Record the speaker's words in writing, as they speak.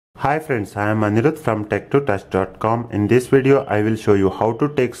Hi friends, I am Anirudh from tech2touch.com. In this video, I will show you how to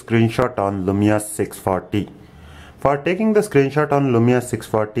take screenshot on Lumia 640. For taking the screenshot on Lumia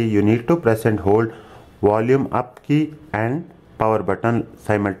 640, you need to press and hold volume up key and power button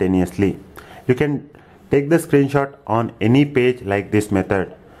simultaneously. You can take the screenshot on any page like this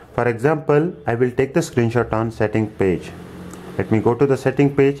method. For example, I will take the screenshot on setting page. Let me go to the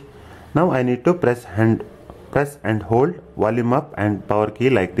setting page. Now I need to press and hold volume up and power key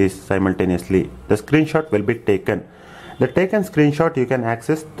like this simultaneously. The screenshot will be taken. The taken screenshot you can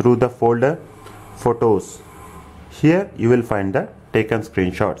access through the folder photos. Here you will find the taken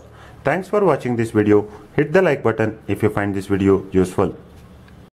screenshots. Thanks for watching this video. Hit the like button if you find this video useful.